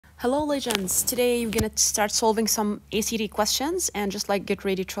Hello legends, today we're gonna start solving some ACT questions and just like get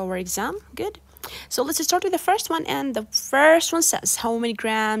ready to our exam. Good. So let's start with the first one, and the first one says how many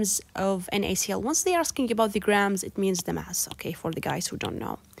grams of NaCl. Once they're asking about the grams, it means the mass, okay, for the guys who don't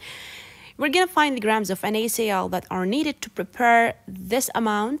know. We're gonna find the grams of NaCl that are needed to prepare this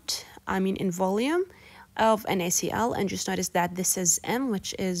amount, in volume of NaCl, and just notice that this is M,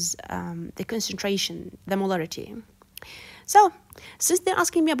 which is the concentration, the molarity. So, since they're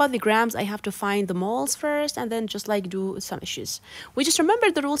asking me about the grams, I have to find the moles first and then just like do some issues. We just remember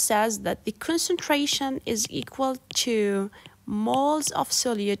the rule says that the concentration is equal to moles of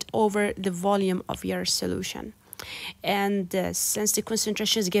solute over the volume of your solution. And since the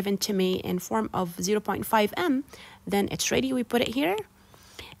concentration is given to me in form of 0.5 m, then it's ready. We put it here.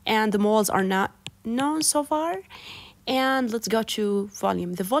 And the moles are not known so far. And let's go to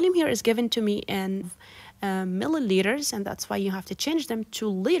volume. The volume here is given to me in milliliters, and that's why you have to change them to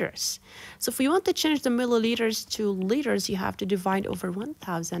liters. So if you want to change the milliliters to liters, you have to divide over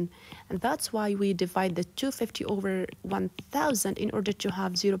 1000, and that's why we divide the 250 over 1000 in order to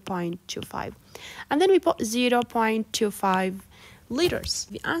have 0.25, and then we put 0.25 liters.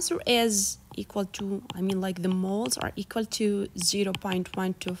 The answer is equal to, the moles are equal to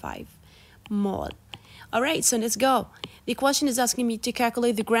 0.125 mole. All right, so let's go. The question is asking me to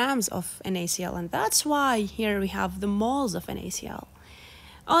calculate the grams of NaCl, and that's why here we have the moles of NaCl.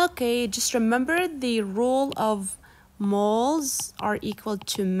 Okay, just remember the rule of moles are equal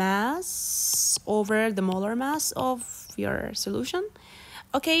to mass over the molar mass of your solution.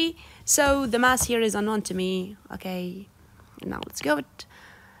 Okay, so the mass here is unknown to me. Okay, now let's go.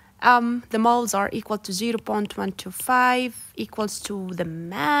 The moles are equal to 0.125 equals to the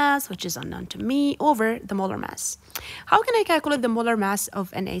mass, which is unknown to me, over the molar mass. How can I calculate the molar mass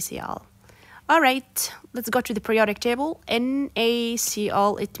of NaCl? All right, let's go to the periodic table.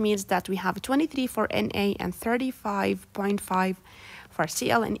 NaCl, it means that we have 23 for Na and 35.5 for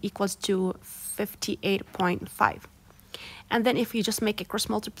Cl, and equals to 58.5. And then if you just make a cross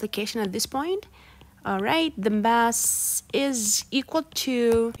multiplication at this point, all right, the mass is equal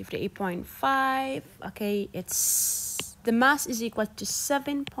to 58.5. Okay, the mass is equal to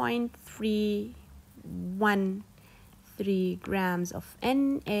 7.313 grams of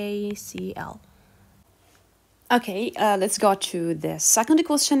NaCl. Okay, let's go to the second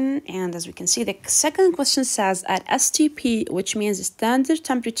question. And as we can see, the second question says at STP, which means standard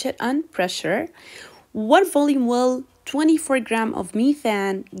temperature and pressure, what volume will 24 grams of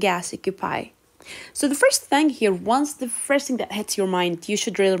methane gas occupy? So the first thing here, the first thing that hits your mind, you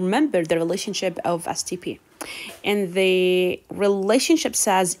should really remember the relationship of STP. And the relationship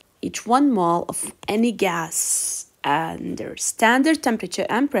says each 1 mole of any gas under standard temperature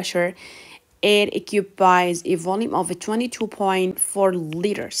and pressure, it occupies a volume of 22.4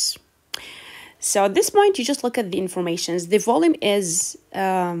 liters. So at this point, you just look at the informations. The volume is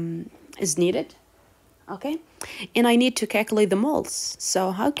needed. Okay, and I need to calculate the moles.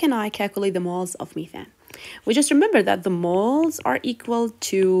 So how can I calculate the moles of methane? We just remember that the moles are equal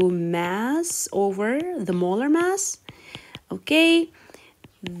to mass over the molar mass. Okay,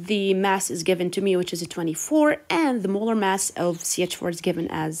 the mass is given to me, which is 24, and the molar mass of CH4 is given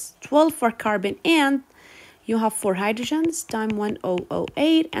as 12 for carbon, and you have 4 hydrogens times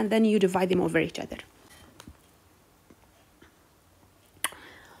 1008, and then you divide them over each other.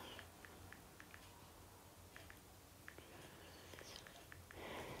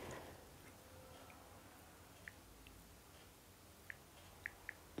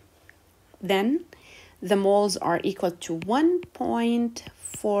 Then the moles are equal to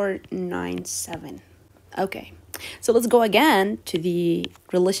 1.497. Okay, so let's go again to the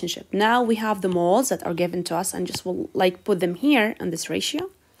relationship. Now we have the moles that are given to us, and just will put them here in this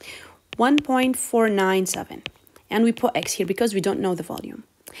ratio, 1.497. And we put X here because we don't know the volume.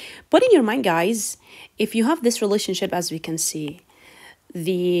 But in your mind, guys, if you have this relationship, as we can see,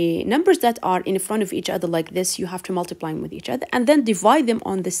 the numbers that are in front of each other like this, you have to multiply them with each other and then divide them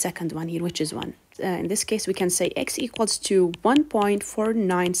on the second one here, which is 1. In this case, we can say X equals to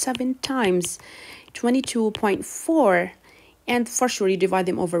 1.497 times 22.4, and for sure you divide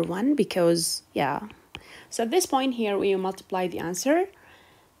them over 1 because, yeah. So at this point here, we multiply the answer,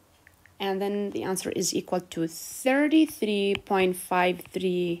 and then the answer is equal to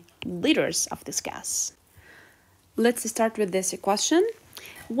 33.53 liters of this gas. Let's start with this equation.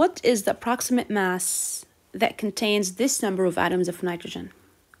 What is the approximate mass that contains this number of atoms of nitrogen?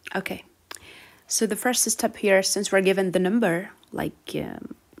 Okay, so the first step here, since we're given the number, it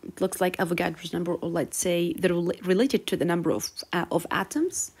looks like Avogadro's number, or let's say they're related to the number of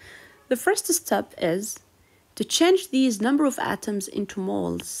atoms. The first step is to change these number of atoms into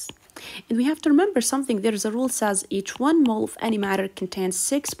moles. And we have to remember something. There's a rule says each 1 mole of any matter contains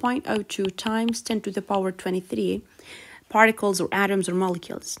 6.02 times 10 to the power 23 particles or atoms or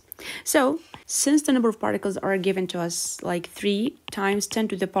molecules. So since the number of particles are given to us like 3 times 10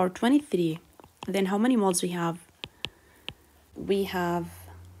 to the power 23, then how many moles we have? We have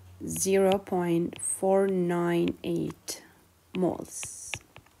 0.498 moles.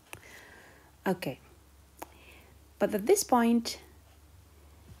 Okay, but at this point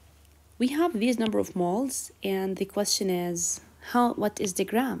we have these number of moles, and the question is, what is the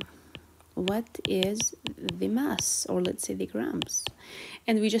gram? What is the mass, or let's say the grams?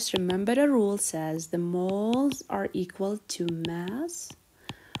 And we just remember a rule says the moles are equal to mass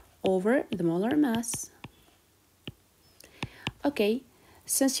over the molar mass. Okay,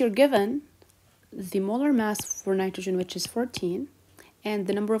 since you're given the molar mass for nitrogen, which is 14, and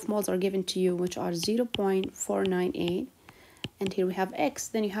the number of moles are given to you, which are 0.498, and here we have x,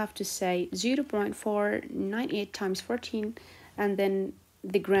 then you have to say 0.498 times 14, and then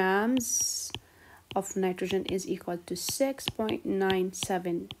the grams of nitrogen is equal to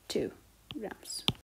 6.972 grams.